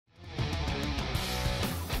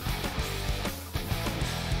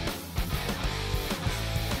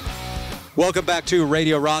Welcome back to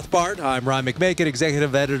Radio Rothbard. I'm Ron McMaken,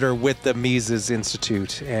 executive editor with the Mises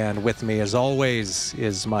Institute. And with me, as always,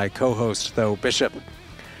 is my co-host, Tho Bishop.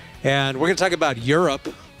 And we're going to talk about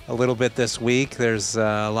Europe a little bit this week. There's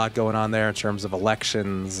a lot going on there in terms of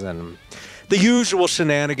elections and the usual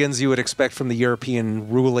shenanigans you would expect from the European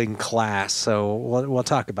ruling class. So we'll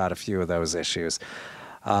talk about a few of those issues.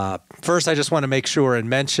 First, I just want to make sure and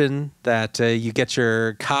mention that you get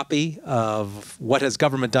your copy of What Has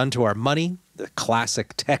Government Done to Our Money, the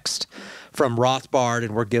classic text from Rothbard,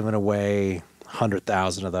 and we're giving away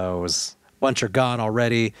 100,000 of those. A bunch are gone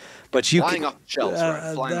already, but you flying off the shelves,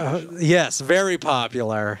 right? Flying off the shelves. Yes, very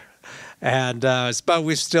popular, and but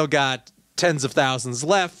we've still got tens of thousands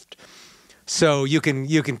left. So you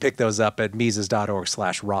can pick those up at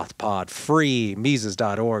Mises.org/Rothpod free,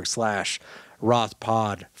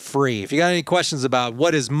 Mises.org/Rothpod free. If you got any questions about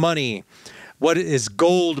what is money, what is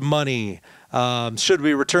gold money, should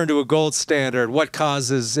we return to a gold standard, what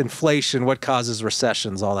causes inflation, what causes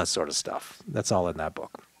recessions, all that sort of stuff. That's all in that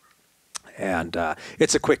book. And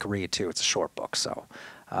it's a quick read, too. It's a short book. So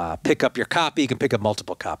pick up your copy. You can pick up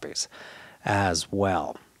multiple copies as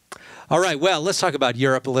well. All right. Well, let's talk about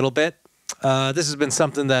Europe a little bit. This has been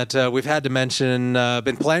something that we've had to mention,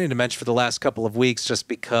 been planning to mention for the last couple of weeks just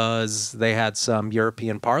because they had some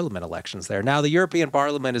European Parliament elections there. Now, the European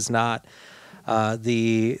Parliament is not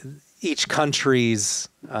each country's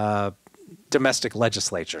domestic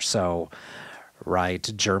legislature. So,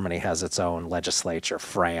 right, Germany has its own legislature.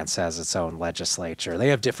 France has its own legislature. They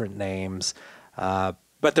have different names.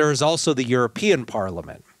 But there is also the European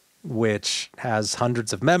Parliament, which has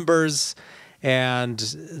hundreds of members. And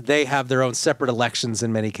they have their own separate elections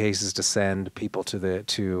in many cases to send people to the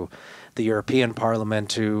European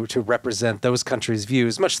Parliament to represent those countries'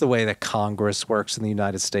 views, much the way that Congress works in the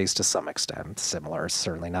United States to some extent. Similar,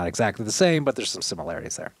 certainly not exactly the same, but there's some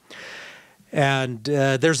similarities there. And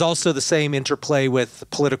there's also the same interplay with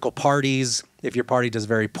political parties. If your party does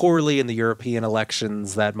very poorly in the European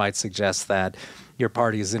elections, that might suggest that your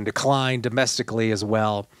party is in decline domestically as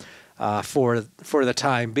well for the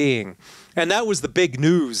time being. And that was the big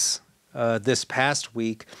news this past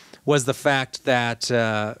week, was the fact that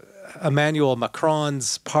Emmanuel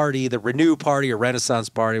Macron's party, the Renew Party or Renaissance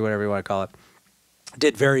Party, whatever you want to call it,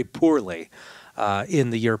 did very poorly in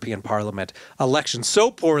the European Parliament election. So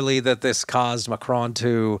poorly that this caused Macron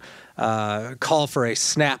to call for a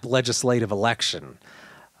snap legislative election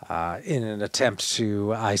in an attempt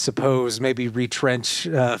to, I suppose, maybe retrench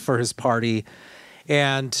for his party.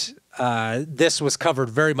 And this was covered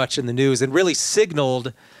very much in the news and really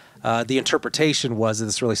signaled, the interpretation was that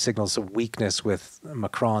this really signals a weakness with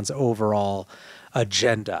Macron's overall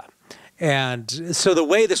agenda. And so the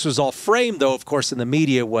way this was all framed, though, of course, in the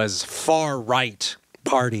media was far-right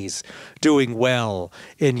parties doing well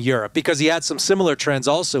in Europe, because he had some similar trends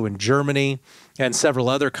also in Germany and several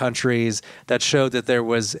other countries that showed that there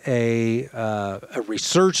was a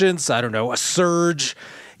resurgence, a surge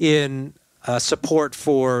in support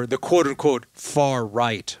for the quote-unquote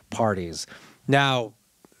far-right parties. Now,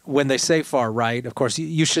 when they say far-right, of course,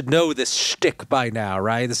 you should know this shtick by now,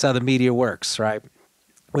 right? This is how the media works, right?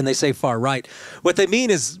 When they say far-right, what they mean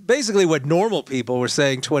is basically what normal people were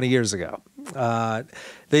saying 20 years ago.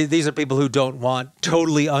 These are people who don't want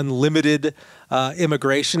totally unlimited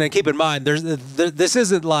immigration. And keep in mind, this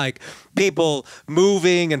isn't like people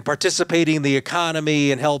moving and participating in the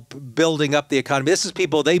economy and help building up the economy. This is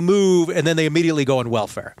people, they move and then they immediately go on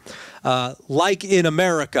welfare. Like in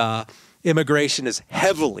America, immigration is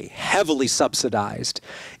heavily subsidized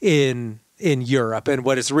in Europe. And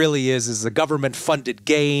what it really is a government-funded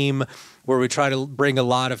game where we try to bring a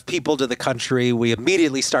lot of people to the country. We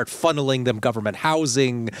immediately start funneling them government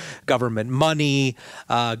housing, government money,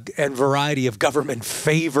 and variety of government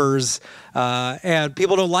favors. And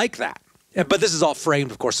people don't like that. But this is all framed,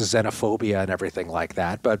 of course, as xenophobia and everything like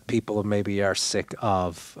that. But people maybe are sick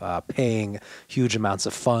of paying huge amounts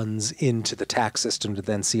of funds into the tax system to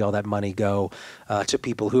then see all that money go to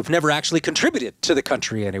people who have never actually contributed to the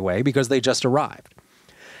country anyway, because they just arrived.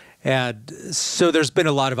 And so there's been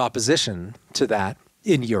a lot of opposition to that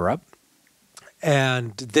in Europe.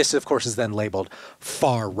 And this, of course, is then labeled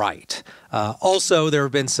far right. Also, there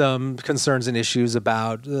have been some concerns and issues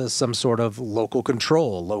about some sort of local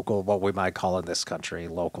control, what we might call in this country,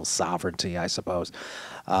 local sovereignty, I suppose.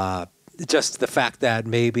 Just the fact that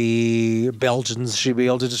maybe Belgians should be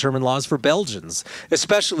able to determine laws for Belgians.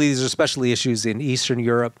 These are especially issues in Eastern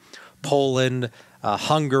Europe, Poland,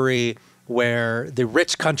 Hungary, where the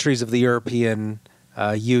rich countries of the European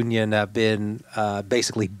Union have been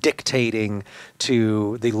basically dictating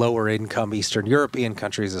to the lower income Eastern European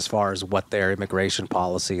countries as far as what their immigration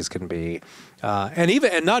policies can be.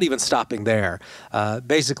 And not even stopping there,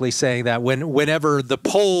 basically saying that whenever the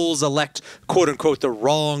Poles elect, quote unquote, the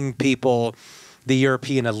wrong people, the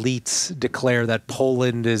European elites declare that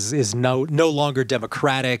Poland is no longer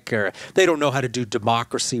democratic, or they don't know how to do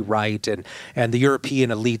democracy right, and the European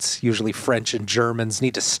elites, usually French and Germans,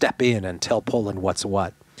 need to step in and tell Poland what's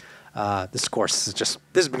what. This, of course, this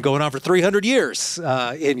has been going on for 300 years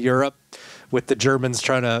in Europe, with the Germans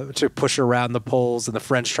trying to push around the Poles and the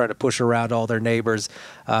French trying to push around all their neighbors.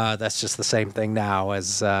 That's just the same thing now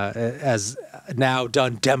as now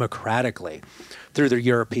done democratically through the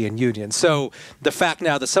European Union. So the fact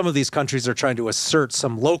now that some of these countries are trying to assert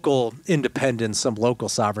some local independence, some local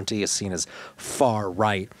sovereignty, is seen as far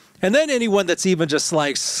right. And then anyone that's even just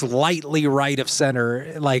like slightly right of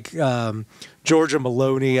center, like Giorgia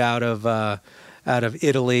Meloni out of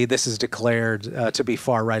Italy, this is declared to be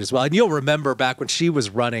far right as well. And you'll remember back when she was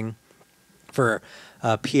running for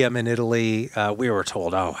PM in Italy, we were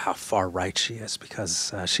told, oh, how far right she is,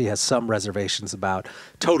 because she has some reservations about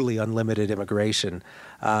totally unlimited immigration.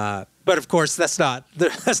 But of course, that's not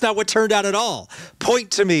what turned out at all. Point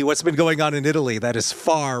to me what's been going on in Italy that is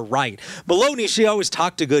far right. Meloni, she always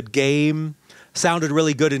talked a good game, sounded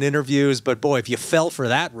really good in interviews, but boy, if you fell for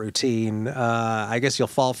that routine, I guess you'll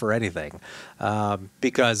fall for anything,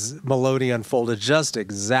 because Meloni unfolded just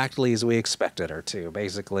exactly as we expected her to.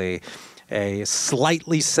 Basically, a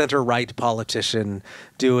slightly center-right politician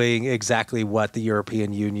doing exactly what the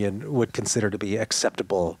European Union would consider to be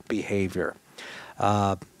acceptable behavior.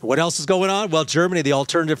 What else is going on? Well, Germany, the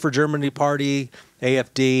Alternative for Germany Party,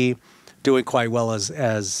 AfD, doing quite well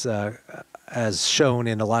as shown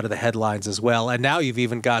in a lot of the headlines as well. And now you've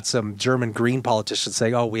even got some German Green politicians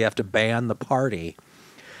saying, "Oh, we have to ban the party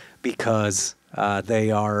because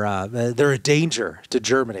they're a danger to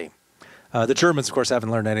Germany." The Germans, of course, haven't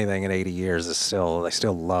learned anything in 80 years. They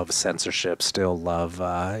still love censorship, still love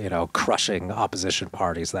crushing opposition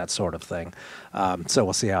parties, that sort of thing. So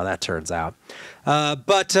we'll see how that turns out.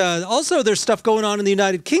 But also, there's stuff going on in the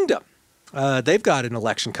United Kingdom. They've got an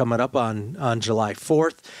election coming up on July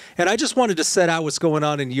 4th. And I just wanted to set out what's going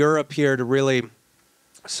on in Europe here to really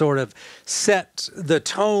sort of set the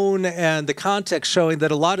tone and the context, showing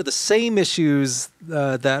that a lot of the same issues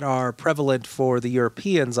that are prevalent for the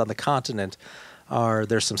Europeans on the continent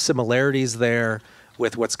there's some similarities there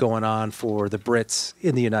with what's going on for the Brits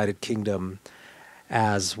in the United Kingdom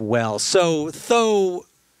as well. So, Tho,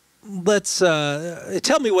 let's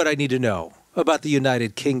tell me what I need to know about the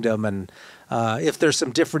United Kingdom, and if there's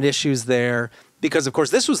some different issues there, because of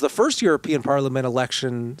course this was the first European Parliament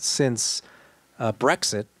election since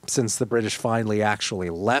Brexit, since the British finally actually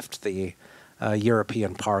left the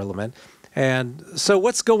European Parliament. And so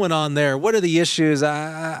what's going on there? What are the issues?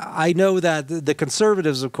 I know that the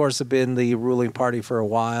Conservatives, of course, have been the ruling party for a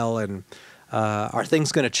while, and are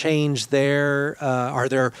things going to change there? Are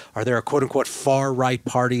there quote-unquote far-right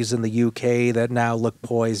parties in the UK that now look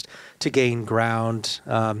poised to gain ground?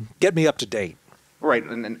 Get me up to date. Right,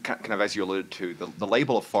 and kind of as you alluded to, the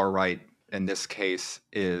label of far-right in this case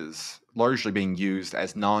is largely being used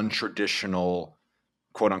as non-traditional,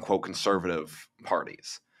 quote-unquote, conservative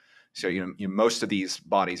parties. So, most of these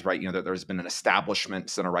bodies, right, there's been an establishment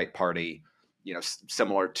center-right party,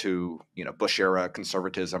 similar to, Bush-era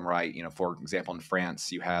conservatism, right? For example, in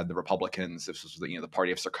France, you had the Republicans. This was the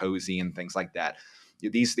party of Sarkozy and things like that.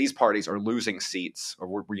 These parties are losing seats,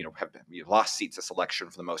 or have lost seats this election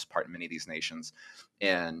for the most part in many of these nations.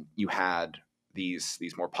 And you had these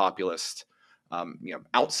more populist,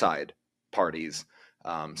 outside parties,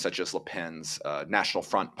 such as Le Pen's National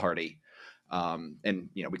Front Party, and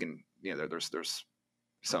we can there's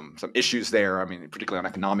some issues there. I mean, particularly on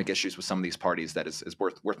economic issues with some of these parties that is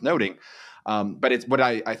worth noting. But it's what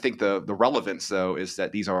I think the relevance though is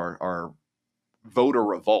that these are voter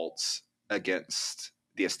revolts against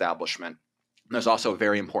the establishment. And there's also a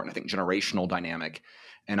very important, I think, generational dynamic,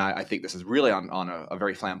 and I think this is really on a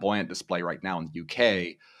very flamboyant display right now in the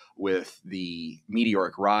UK, with the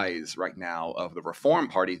meteoric rise right now of the Reform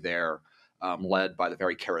Party there, led by the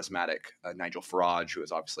very charismatic Nigel Farage, who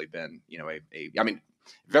has obviously been,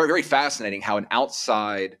 very, very fascinating how an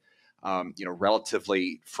outside,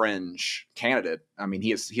 relatively fringe candidate. I mean,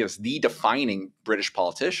 he is the defining British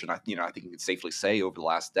politician. I think you could safely say over the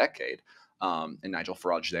last decade, and Nigel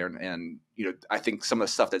Farage there. And I think some of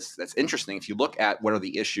the stuff that's interesting, if you look at what are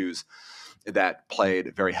the issues that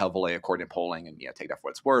played very heavily according to polling, and take that for what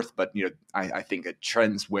it's worth. But I think it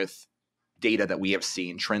trends with data that we have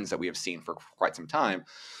seen, trends that we have seen for quite some time,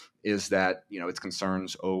 is that, it's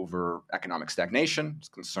concerns over economic stagnation, it's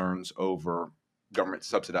concerns over government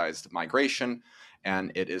subsidized migration,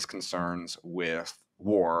 and it is concerns with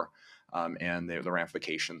war and the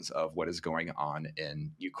ramifications of what is going on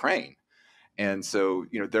in Ukraine. And so,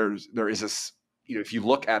 there is this, if you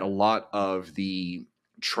look at a lot of the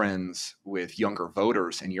trends with younger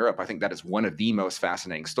voters in Europe, I think that is one of the most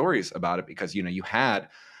fascinating stories about it, because, you had,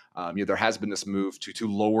 there has been this move to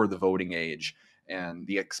lower the voting age. And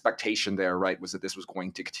the expectation there, right, was that this was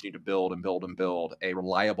going to continue to build and build and build a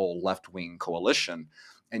reliable left-wing coalition.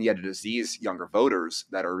 And yet it is these younger voters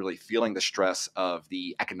that are really feeling the stress of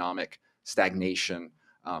the economic stagnation,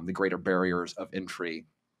 the greater barriers of entry,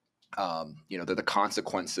 the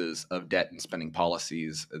consequences of debt and spending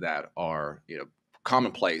policies that are,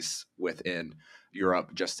 commonplace within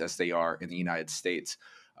Europe, just as they are in the United States,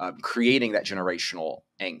 creating that generational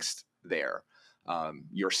angst there.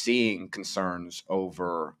 You're seeing concerns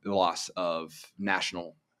over the loss of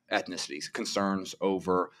national ethnicities, concerns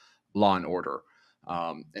over law and order,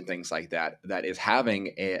 and things like that, that is having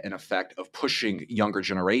an effect of pushing younger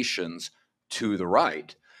generations to the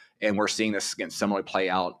right. And we're seeing this, again, similarly play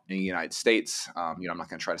out in the United States. I'm not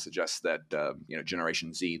going to try to suggest that,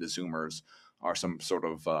 Generation Z, the Zoomers, are some sort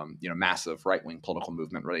of, massive right-wing political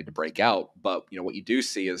movement ready to break out. But, what you do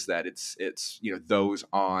see is that it's those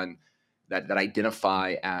on that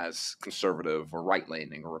identify as conservative or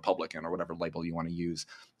right-leaning or Republican or whatever label you want to use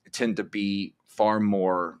tend to be far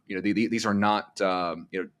more, these are not,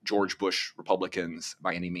 George Bush Republicans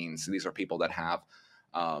by any means. These are people that have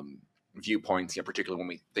viewpoints, particularly when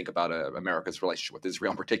we think about America's relationship with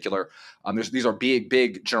Israel in particular. These are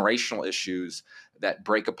big generational issues that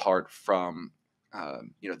break apart from,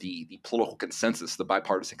 the political consensus, the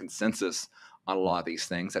bipartisan consensus on a lot of these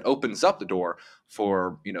things, that opens up the door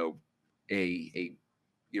for, a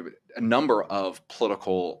number of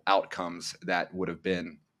political outcomes that would have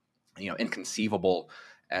been, inconceivable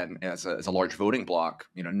and as a large voting bloc,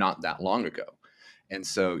 not that long ago. And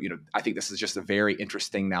so, I think this is just a very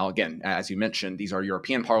interesting, now, again, as you mentioned, these are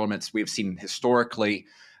European parliaments. We have seen historically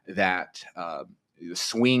that the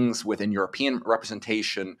swings within European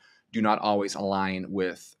representation do not always align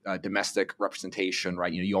with domestic representation,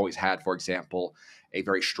 right? You always had, for example, a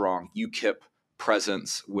very strong UKIP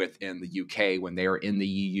presence within the UK when they were in the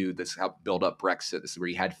EU. This helped build up Brexit. This is where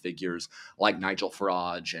you had figures like Nigel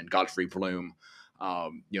Farage and Godfrey Bloom,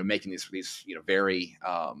 making these very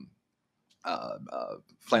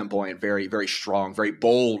flamboyant, very, very strong, very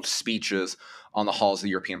bold speeches on the halls of the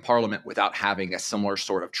European Parliament without having a similar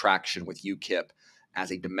sort of traction with UKIP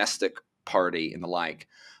as a domestic party and the like.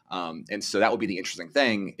 And so that would be the interesting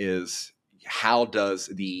thing, is how does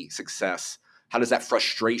that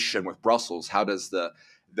frustration with Brussels, how does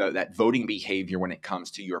that voting behavior when it comes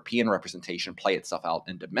to European representation play itself out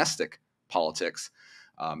in domestic politics?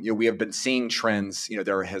 We have been seeing trends.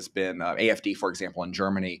 There has been AfD, for example, in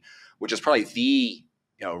Germany, which is probably the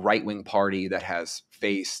right-wing party that has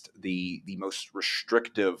faced the most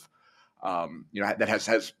restrictive, that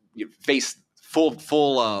has faced full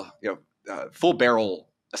barrel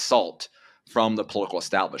assault from the political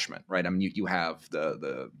establishment, right? I mean, you have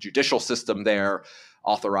the judicial system there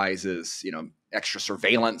authorizes, extra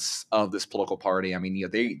surveillance of this political party. I mean,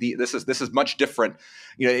 this is much different.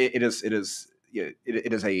 It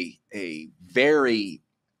is a very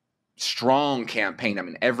strong campaign. I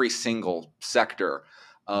mean, every single sector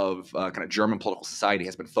of kind of German political society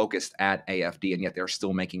has been focused at AfD, and yet they're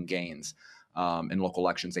still making gains in local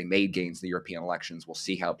elections. They made gains in the European elections. We'll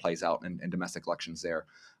see how it plays out in domestic elections there.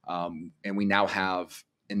 And we now have,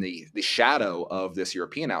 in the shadow of this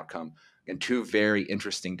European outcome, and two very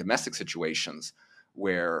interesting domestic situations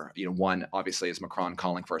where, one obviously is Macron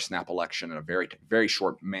calling for a snap election in a very, very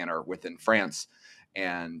short manner within France,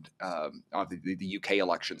 and the UK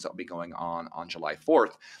elections that will be going on July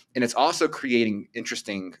 4th. And it's also creating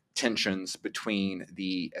interesting tensions between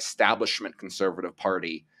the establishment Conservative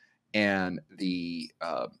Party and the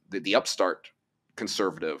upstart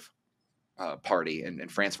Conservative Party. In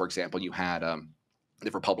France, for example, you had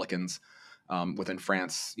the Republicans within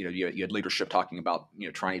France. You had leadership talking about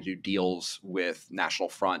trying to do deals with National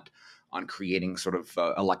Front on creating sort of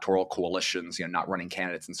electoral coalitions, not running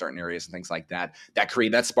candidates in certain areas and things like that.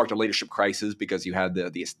 That sparked a leadership crisis because you had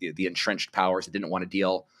the entrenched powers that didn't want to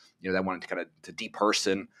deal, that wanted to kind of to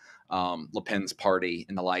deperson Le Pen's party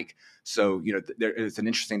and the like. So there is an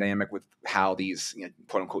interesting dynamic with how these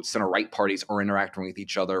quote unquote center right parties are interacting with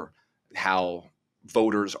each other, how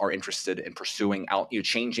voters are interested in pursuing out,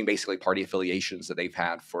 changing basically party affiliations that they've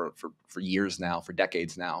had for years now, for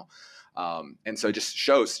decades now. And so it just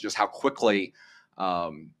shows just how quickly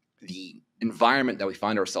the environment that we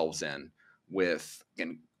find ourselves in, with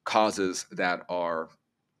causes that are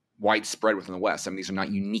widespread within the West. I mean, these are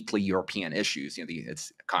not uniquely European issues.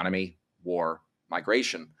 It's economy, war,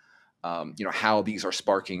 migration. How these are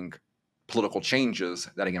sparking political changes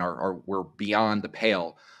that again were beyond the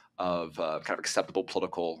pale of kind of acceptable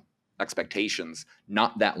political expectations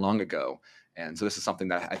not that long ago. And so this is something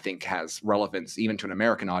that I think has relevance even to an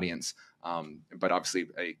American audience, but obviously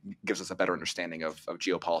it gives us a better understanding of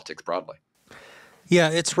geopolitics broadly. Yeah,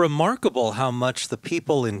 it's remarkable how much the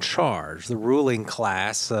people in charge, the ruling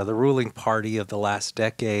class, the ruling party of the last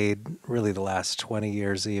decade, really the last 20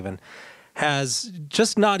 years even, has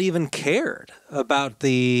just not even cared about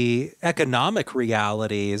the economic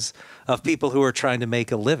realities of people who are trying to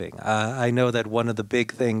make a living. I know that one of the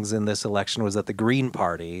big things in this election was that the Green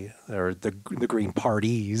Party, or the Green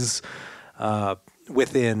parties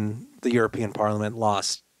within the European Parliament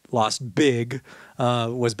lost big,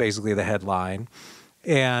 was basically the headline.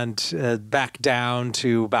 And back down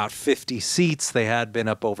to about 50 seats. They had been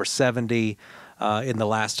up over 70 in the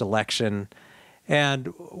last election. And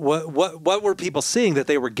what were people seeing that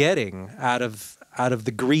they were getting out of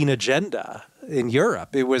the green agenda in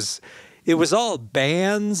Europe? It was all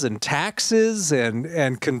bans and taxes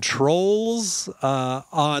and controls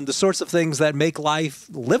on the sorts of things that make life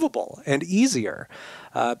livable and easier.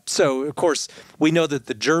 So, of course, we know that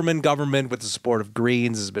the German government, with the support of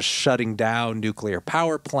Greens, has been shutting down nuclear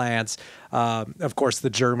power plants. Of course, the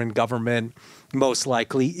German government most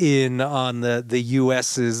likely in on the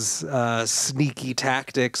U.S.'s sneaky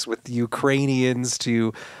tactics with the Ukrainians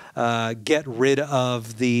to get rid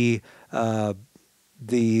of the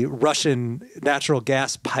Russian natural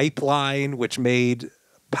gas pipeline, which made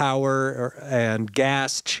power and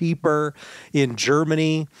gas cheaper in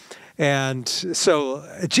Germany. And so,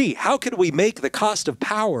 how could we make the cost of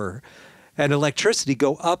power and electricity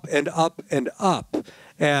go up and up and up?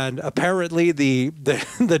 And apparently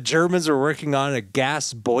the Germans are working on a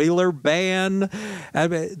gas boiler ban. I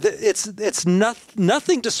mean, it's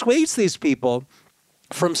nothing dissuades these people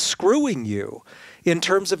from screwing you in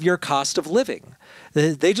terms of your cost of living.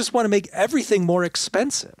 They just want to make everything more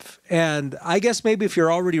expensive. And I guess maybe if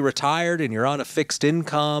you're already retired and you're on a fixed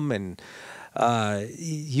income and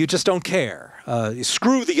you just don't care.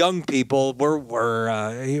 Screw the young people.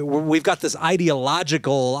 We've got this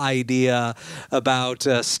ideological idea about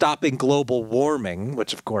stopping global warming,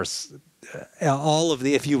 which of course,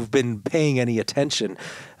 if you've been paying any attention,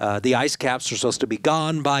 the ice caps are supposed to be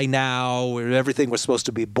gone by now. Everything was supposed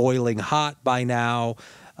to be boiling hot by now.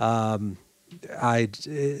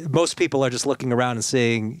 Most people are just looking around and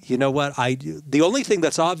saying, you know what, the only thing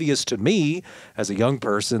that's obvious to me as a young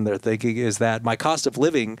person, they're thinking, is that my cost of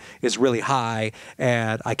living is really high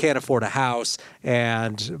and I can't afford a house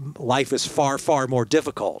and life is far, far more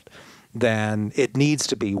difficult than it needs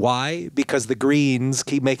to be. Why? Because the Greens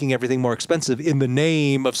keep making everything more expensive in the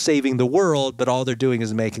name of saving the world, but all they're doing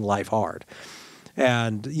is making life hard.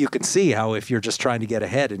 And you can see how if you're just trying to get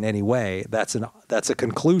ahead in any way, that's a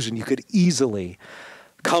conclusion you could easily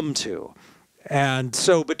come to. And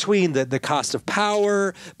so between the cost of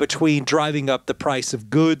power, between driving up the price of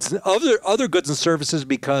goods, other goods and services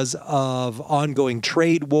because of ongoing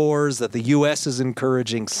trade wars that the U.S. is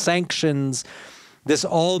encouraging, sanctions, this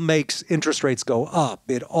all makes interest rates go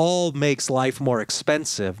up. It all makes life more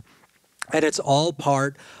expensive. And it's all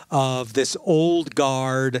part of this old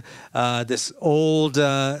guard, this old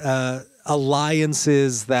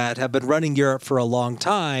alliances that have been running Europe for a long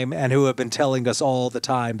time and who have been telling us all the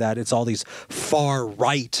time that it's all these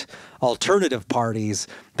far-right alternative parties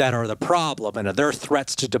that are the problem and they're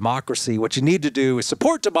threats to democracy. What you need to do is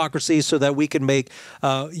support democracy so that we can make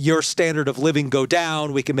your standard of living go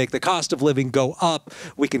down. We can make the cost of living go up.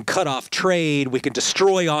 We can cut off trade. We can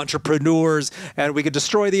destroy entrepreneurs and we can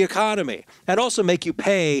destroy the economy and also make you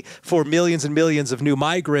pay for millions and millions of new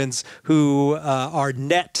migrants who are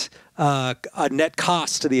a net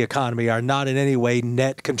cost to the economy, are not in any way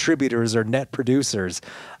net contributors or net producers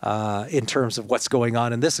in terms of what's going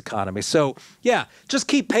on in this economy. So, yeah, just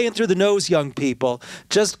keep paying through the nose, young people.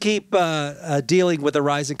 Just keep dealing with the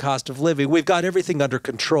rising cost of living. We've got everything under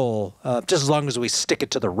control, just as long as we stick it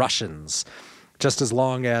to the Russians. Just as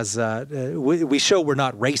long as we show we're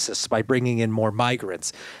not racist by bringing in more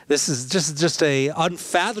migrants. This is just a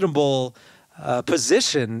unfathomable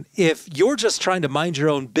position if you're just trying to mind your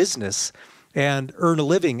own business and earn a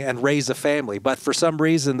living and raise a family. But for some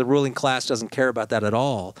reason, the ruling class doesn't care about that at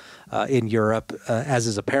all in Europe, as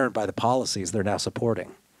is apparent by the policies they're now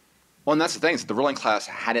supporting. Well, and that's the thing, is the ruling class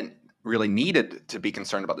hadn't really needed to be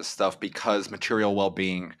concerned about this stuff because material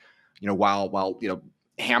well-being, while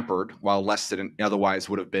hampered, while less than it otherwise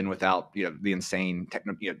would have been without the insane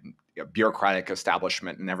bureaucratic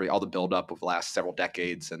establishment and all the buildup of the last several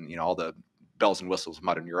decades and all the bells and whistles of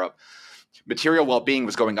modern Europe. Material well-being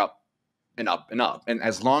was going up and up and up. And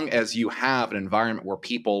as long as you have an environment where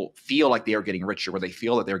people feel like they are getting richer, where they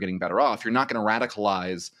feel that they're getting better off, you're not going to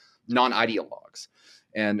radicalize non-ideologues.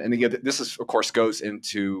 And this is, of course, goes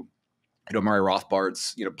into Murray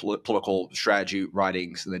Rothbard's political strategy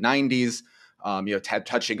writings in the 90s.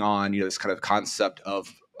 Touching on this kind of concept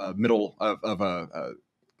of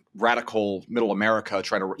radical middle America,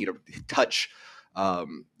 trying to touch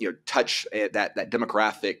that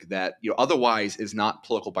demographic that otherwise is not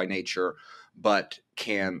political by nature, but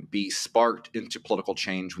can be sparked into political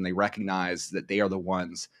change when they recognize that they are the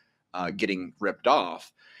ones getting ripped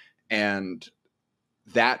off. And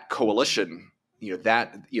that coalition,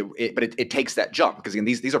 but it takes that jump, because again,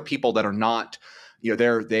 these are people that are not,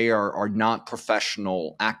 they are not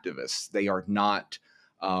professional activists. They are not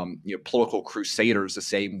political crusaders the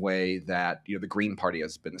same way that the Green Party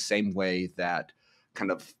has been, the same way that kind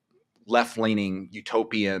of left-leaning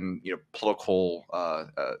utopian political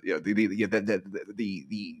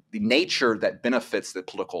the nature that benefits the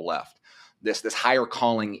political left, this higher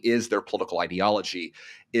calling is their political ideology,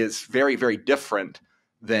 is very, very different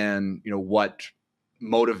than what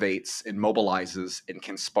motivates and mobilizes and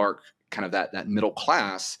can spark kind of that middle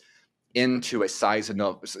class into a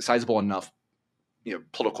sizable enough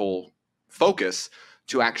political focus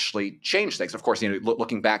to actually change things. Of course,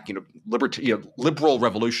 looking back, liberal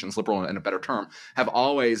revolutions, liberal in a better term, have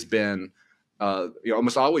always been,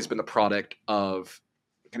 almost always been the product of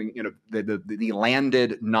the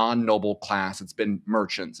landed non-noble class. It's been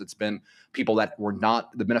merchants. It's been people that were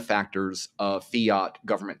not the benefactors of fiat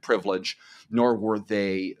government privilege, nor were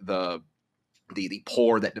they the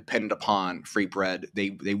poor that depended upon free bread.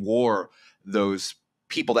 They wore those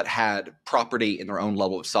people that had property in their own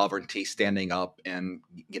level of sovereignty, standing up and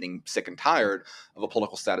getting sick and tired of a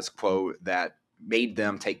political status quo that made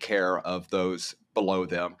them take care of those below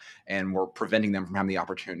them and were preventing them from having the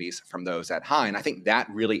opportunities from those at high. And I think that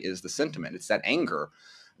really is the sentiment. It's that anger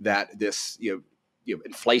that this,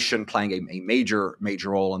 inflation playing a major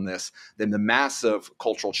role in this, then the massive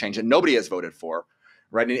cultural change that nobody has voted for,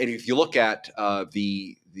 right? And if you look at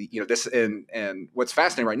this and what's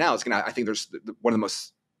fascinating right now is I think there's one of the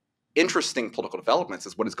most interesting political developments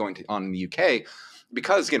is what is going on in the UK,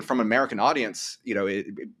 because again, from an American audience,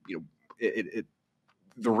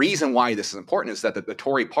 the reason why this is important is that the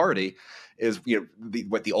Tory party is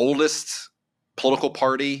the oldest political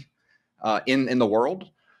party in the world.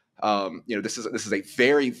 This is a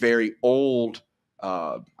very, very old,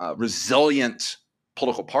 resilient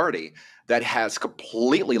political party that has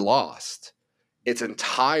completely lost its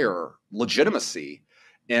entire legitimacy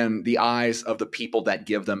in the eyes of the people that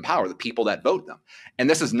give them power, the people that vote them. And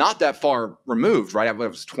this is not that far removed, right? It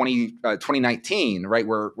was 2019, right,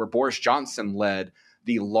 where Boris Johnson led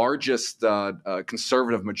the largest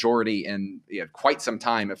conservative majority in quite some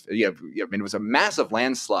time. It was a massive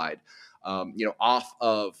landslide, off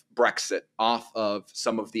of Brexit, off of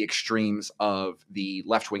some of the extremes of the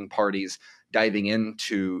left-wing parties diving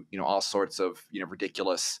into all sorts of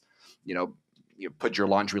ridiculous, put your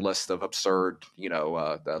laundry list of absurd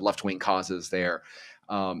the left-wing causes there.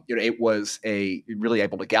 It was really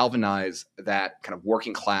able to galvanize that kind of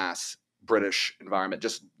working class British environment,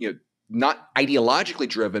 just not ideologically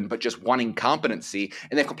driven, but just wanting competency,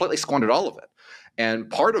 and they've completely squandered all of it. And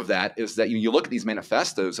part of that is that you look at these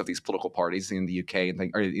manifestos of these political parties in the UK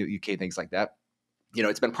and UK things like that.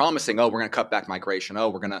 It's been promising, we're going to cut back migration.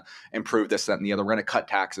 We're going to improve this, that, and the other. We're going to cut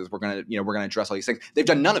taxes. We're going to address all these things. They've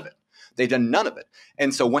done none of it.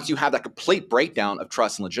 And so once you have that complete breakdown of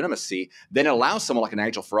trust and legitimacy, then it allows someone like a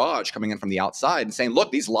Nigel Farage coming in from the outside and saying,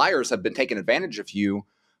 look, these liars have been taking advantage of you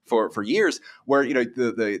for years, where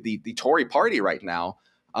the Tory party right now,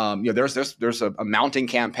 there's a mounting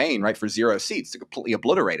campaign, right, for 0 seats to completely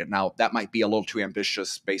obliterate it. Now that might be a little too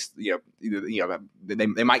ambitious, based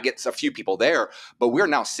they might get a few people there, but we're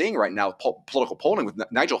now seeing right now political polling with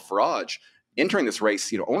Nigel Farage entering this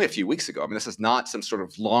race, only a few weeks ago. I mean, this is not some sort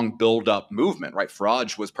of long build-up movement, right?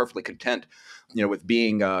 Farage was perfectly content, with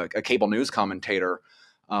being a cable news commentator,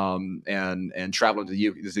 and traveling to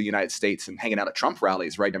the United States and hanging out at Trump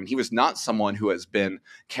rallies, right? I mean, he was not someone who has been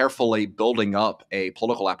carefully building up a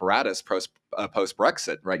political apparatus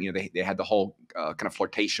post-Brexit, right? They had the whole kind of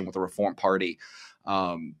flirtation with the Reform Party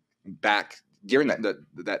back during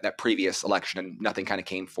that previous election, and nothing kind of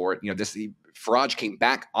came for it. Farage came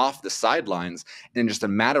back off the sidelines, and in just a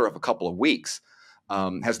matter of a couple of weeks,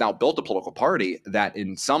 has now built a political party that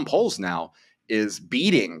in some polls now is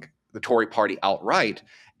beating the Tory party outright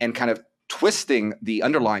and kind of twisting the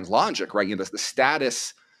underlying logic, right? The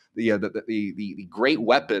status, the great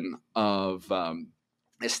weapon of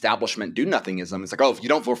establishment do-nothingism. It's like, oh, if you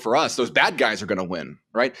don't vote for us, those bad guys are going to win,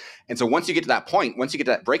 right? And so once you get to that point, once you get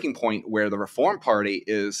to that breaking point where the Reform Party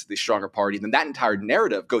is the stronger party, then that entire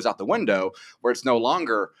narrative goes out the window, where it's no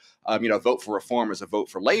longer, vote for reform is a vote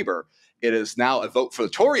for labor. It is now a vote for the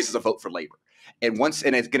Tories is a vote for labor. And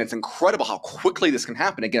again, it's incredible how quickly this can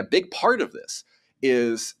happen. Again, a big part of this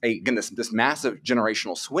is this massive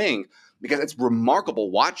generational swing, because it's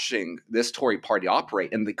remarkable watching this Tory party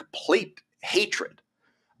operate and the complete hatred.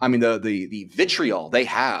 I mean, the vitriol they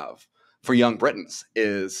have for young Britons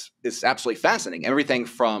is absolutely fascinating. Everything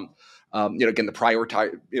from, again, the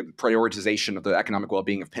prioritization of the economic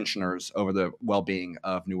well-being of pensioners over the well-being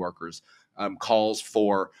of new workers, calls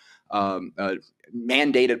for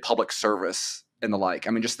mandated public service and the like. I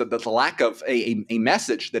mean, just the lack of a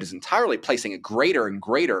message that is entirely placing a greater and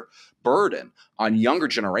greater burden on younger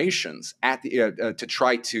generations at the to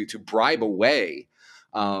try to bribe away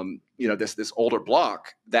this older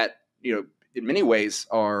bloc that, in many ways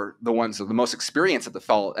are the ones of the most experienced at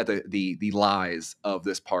the lies of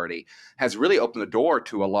this party, has really opened the door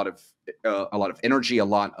to a lot of energy, a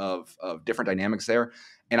lot of different dynamics there.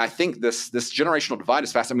 And I think this generational divide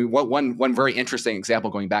is fast. I mean, one very interesting example,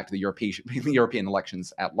 going back to the European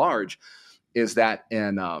elections at large, is that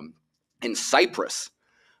in Cyprus,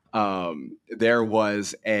 there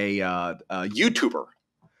was a YouTuber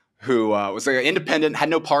who was an independent, had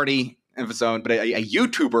no party of his own, but a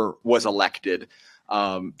YouTuber was elected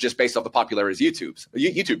just based off the popularity of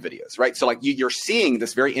YouTube videos, right? So like you're seeing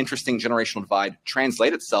this very interesting generational divide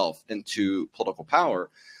translate itself into political power.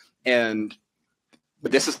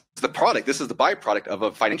 But this is the product, this is the byproduct of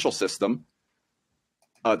a financial system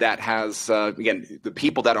that has, again, the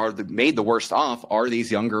people that are made the worst off are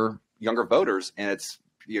these younger voters. And it's,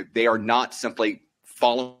 they are not simply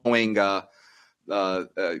following the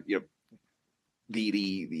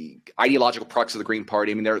ideological crux of the Green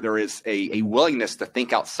Party. I mean, there is a willingness to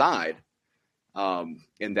think outside,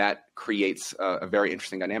 and that creates a very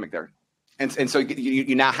interesting dynamic there. And so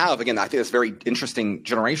you now have, again, I think this very interesting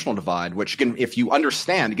generational divide, which, again, if you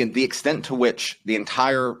understand, again, the extent to which the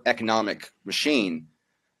entire economic machine,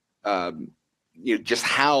 just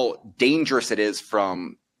how dangerous it is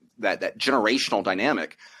from that generational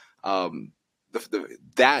dynamic,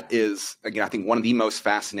 that is, again, I think one of the most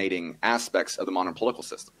fascinating aspects of the modern political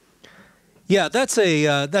system. Yeah, that's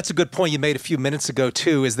a good point you made a few minutes ago,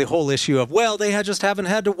 too, is the whole issue of, well, they just haven't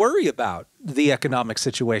had to worry about the economic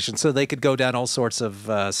situation, so they could go down all sorts of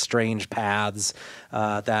strange paths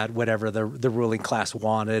that whatever the ruling class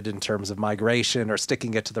wanted in terms of migration or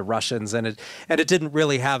sticking it to the Russians, and it didn't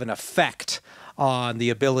really have an effect on the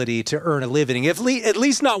ability to earn a living, at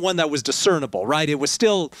least not one that was discernible, right? It was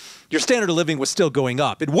still, your standard of living was still going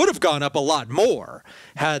up. It would have gone up a lot more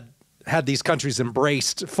had these countries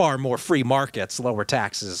embraced far more free markets, lower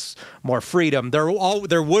taxes, more freedom. There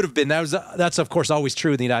would have been, that's of course always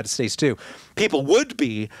true in the United States too. People would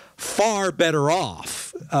be far better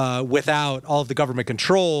off without all of the government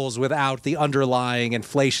controls, without the underlying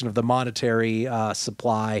inflation of the monetary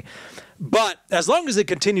supply. But as long as it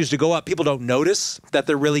continues to go up, people don't notice that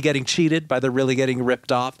they're really getting cheated, they're really getting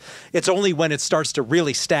ripped off. It's only when it starts to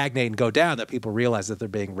really stagnate and go down that people realize that they're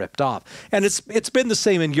being ripped off. And it's been the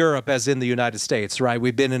same in Europe as in the United States, right?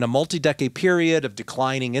 We've been in a multi-decade period of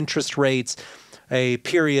declining interest rates, a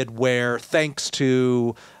period where, thanks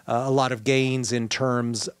to a lot of gains in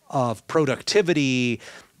terms of productivity,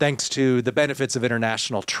 thanks to the benefits of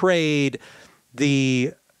international trade,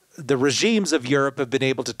 the regimes of Europe have been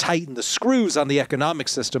able to tighten the screws on the economic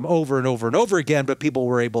system over and over and over again, but people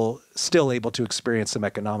were still able to experience some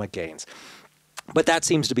economic gains. But that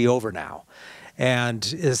seems to be over now.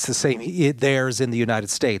 And it's the same there as in the United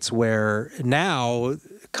States, where now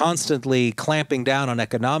constantly clamping down on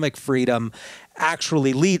economic freedom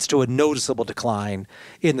actually leads to a noticeable decline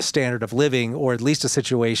in the standard of living, or at least a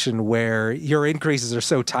situation where your increases are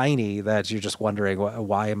so tiny that you're just wondering,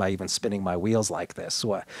 why am I even spinning my wheels like this?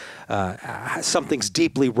 Something's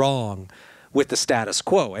deeply wrong with the status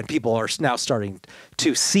quo, and people are now starting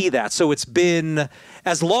to see that. So it's been,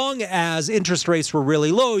 as long as interest rates were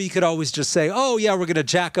really low, you could always just say, oh yeah, we're going to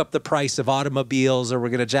jack up the price of automobiles, or we're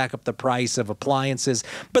going to jack up the price of appliances,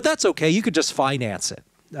 but that's okay. You could just finance it.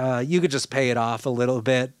 You could just pay it off a little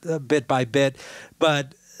bit, bit by bit.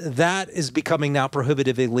 But that is becoming now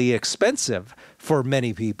prohibitively expensive for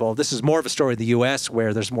many people. This is more of a story of the U.S.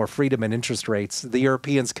 where there's more freedom in interest rates. The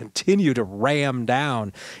Europeans continue to ram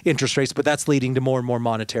down interest rates, but that's leading to more and more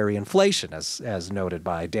monetary inflation, as noted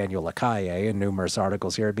by Daniel Lacaille in numerous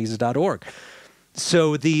articles here at Mises.org.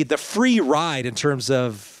 So the free ride in terms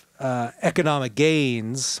of economic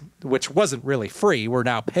gains, which wasn't really free, we're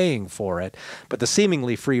now paying for it, but the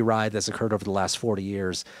seemingly free ride that's occurred over the last 40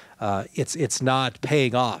 years, it's not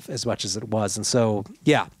paying off as much as it was. And so,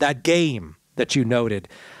 yeah, that game that you noted,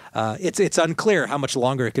 it's unclear how much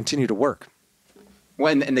longer it continued to work.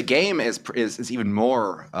 Well, and the game is even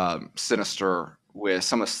more sinister with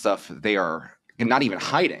some of the stuff they are not even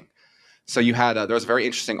hiding. So you had there was a very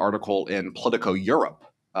interesting article in Politico Europe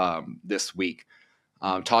this week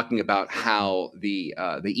talking about how the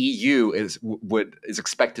EU is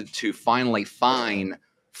expected to finally fine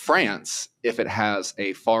France if it has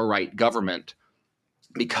a far-right government,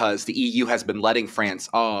 because the EU has been letting France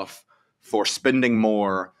off for spending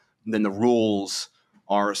more than the rules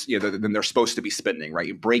are, than they're supposed to be spending,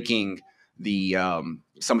 right? Breaking the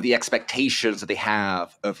some of the expectations that they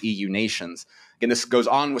have of EU nations. Again, this goes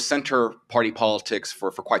on with center party politics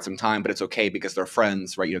for quite some time, but it's okay because they're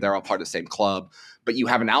friends, right? They're all part of the same club. But you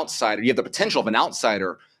have an outsider, you have the potential of an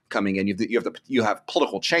outsider coming in, you have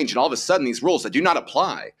political change, and all of a sudden these rules that do not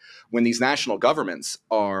apply when these national governments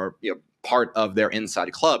are part of their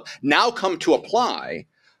inside club now come to apply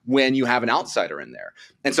when you have an outsider in there.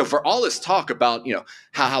 And so for all this talk about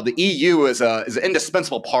how the EU is an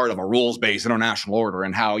indispensable part of a rules-based international order,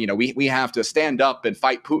 and how we have to stand up and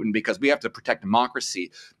fight Putin because we have to protect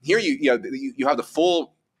democracy, here you have the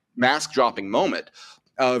full mask-dropping moment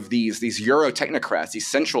of these Euro technocrats,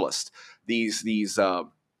 these centralists, these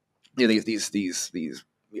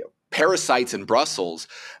parasites in Brussels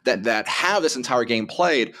that have this entire game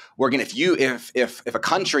played. Where again, if a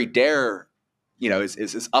country dare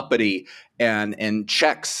is uppity and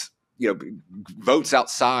checks votes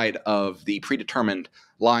outside of the predetermined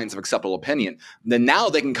lines of acceptable opinion, then now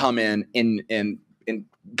they can come in and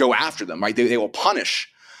go after them. Right? They will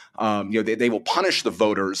punish. They will punish the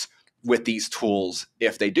voters with these tools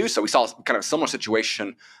if they do so. We saw kind of a similar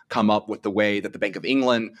situation come up with the way that the Bank of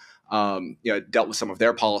England dealt with some of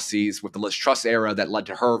their policies with the Liz Truss era that led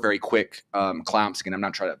to her very quick collapse. Again, I'm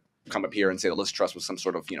not trying to come up here and say that Liz Truss was some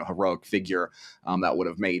sort of heroic figure that would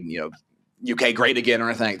have made UK great again or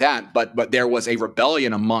anything like that. But there was a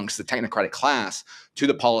rebellion amongst the technocratic class to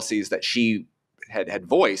the policies that she had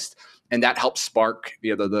voiced. And that helped spark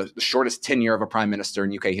the shortest tenure of a prime minister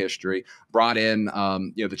in UK history, brought in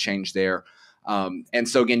the change there. And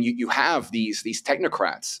so again, you have these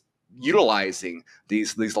technocrats utilizing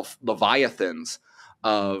these leviathans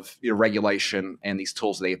of regulation and these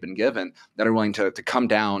tools that they have been given that are willing to come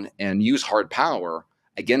down and use hard power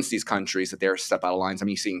against these countries that they're step out of lines. I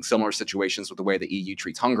mean, you're seeing similar situations with the way the EU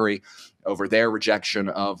treats Hungary over their rejection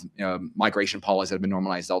of migration policies that have been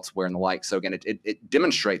normalized elsewhere and the like. So again, it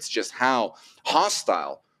demonstrates just how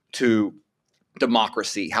hostile to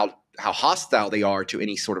democracy, how hostile they are to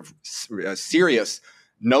any sort of serious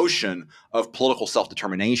notion of political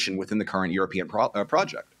self-determination within the current European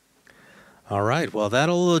project. All right. Well,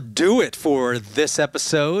 that'll do it for this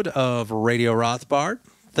episode of Radio Rothbard.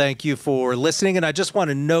 Thank you for listening. And I just want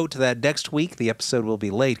to note that next week the episode will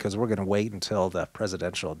be late because we're going to wait until the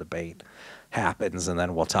presidential debate happens, and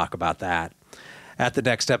then we'll talk about that at the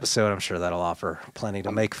next episode. I'm sure that'll offer plenty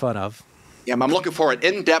to make fun of. Yeah, I'm looking for an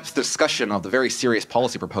in-depth discussion of the very serious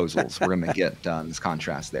policy proposals we're going to get in this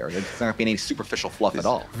contrast there. It's not going to be any superficial fluff at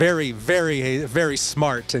all. Very, very, very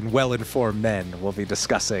smart and well-informed men will be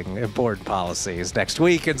discussing important policies next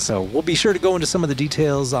week, and so we'll be sure to go into some of the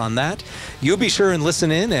details on that. You'll be sure and listen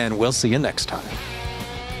in, and we'll see you next time.